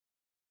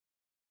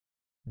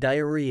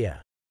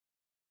Diarrhea.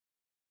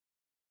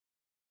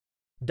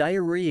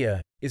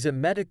 Diarrhea is a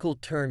medical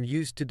term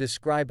used to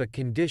describe a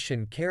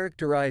condition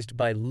characterized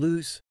by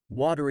loose,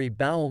 watery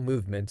bowel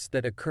movements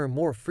that occur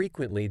more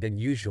frequently than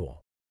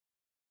usual.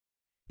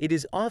 It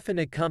is often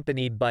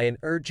accompanied by an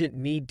urgent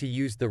need to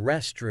use the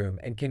restroom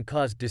and can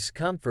cause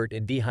discomfort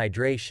and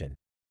dehydration.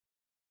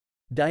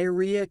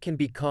 Diarrhea can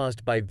be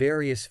caused by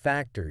various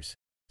factors,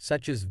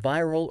 such as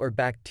viral or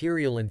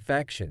bacterial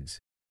infections,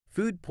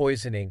 food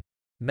poisoning,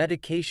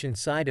 medication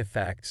side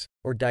effects,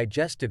 or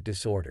digestive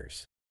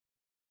disorders.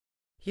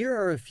 Here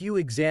are a few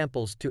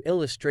examples to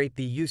illustrate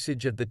the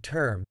usage of the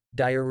term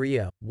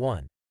diarrhea.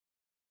 1.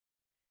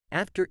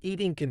 After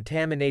eating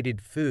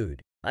contaminated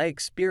food, I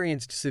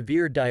experienced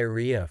severe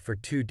diarrhea for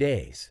 2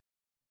 days.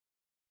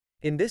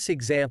 In this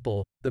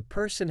example, the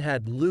person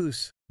had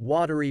loose,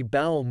 watery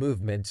bowel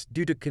movements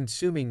due to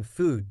consuming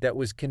food that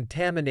was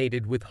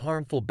contaminated with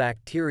harmful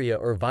bacteria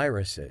or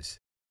viruses.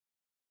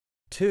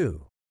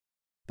 2.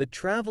 The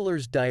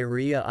traveler's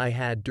diarrhea I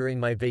had during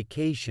my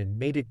vacation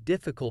made it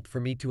difficult for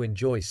me to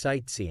enjoy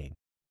sightseeing.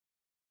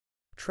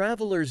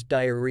 Traveler's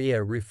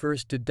diarrhea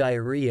refers to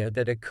diarrhea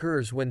that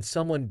occurs when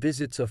someone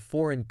visits a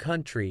foreign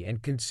country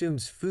and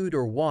consumes food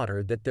or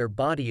water that their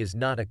body is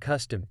not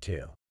accustomed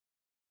to.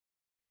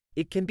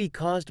 It can be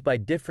caused by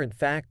different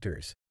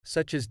factors,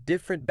 such as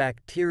different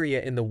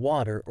bacteria in the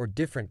water or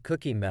different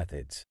cooking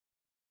methods.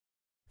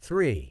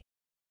 3.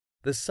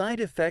 The side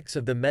effects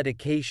of the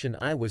medication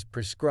I was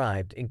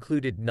prescribed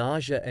included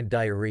nausea and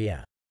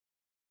diarrhea.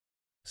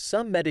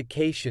 Some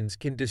medications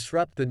can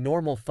disrupt the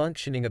normal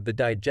functioning of the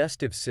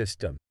digestive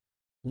system,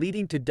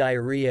 leading to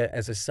diarrhea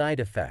as a side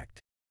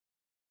effect.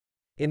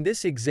 In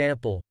this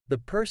example, the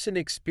person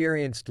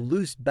experienced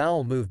loose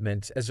bowel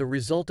movements as a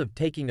result of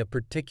taking a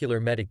particular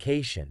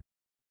medication.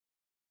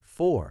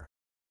 4.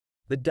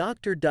 The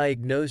doctor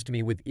diagnosed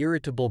me with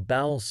irritable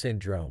bowel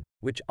syndrome,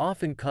 which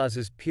often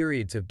causes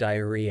periods of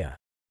diarrhea.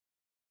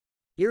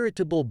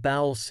 Irritable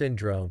bowel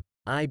syndrome,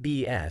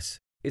 IBS,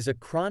 is a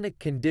chronic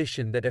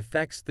condition that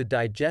affects the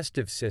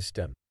digestive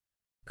system,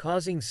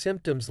 causing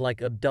symptoms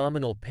like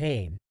abdominal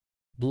pain,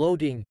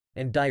 bloating,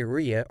 and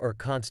diarrhea or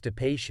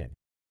constipation.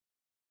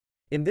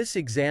 In this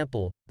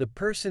example, the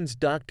person's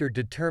doctor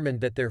determined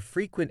that their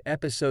frequent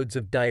episodes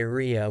of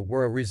diarrhea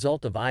were a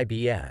result of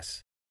IBS.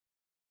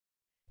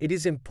 It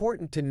is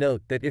important to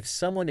note that if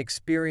someone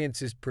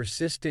experiences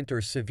persistent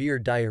or severe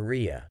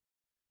diarrhea,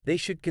 they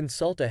should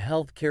consult a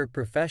healthcare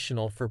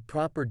professional for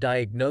proper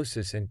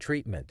diagnosis and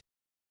treatment.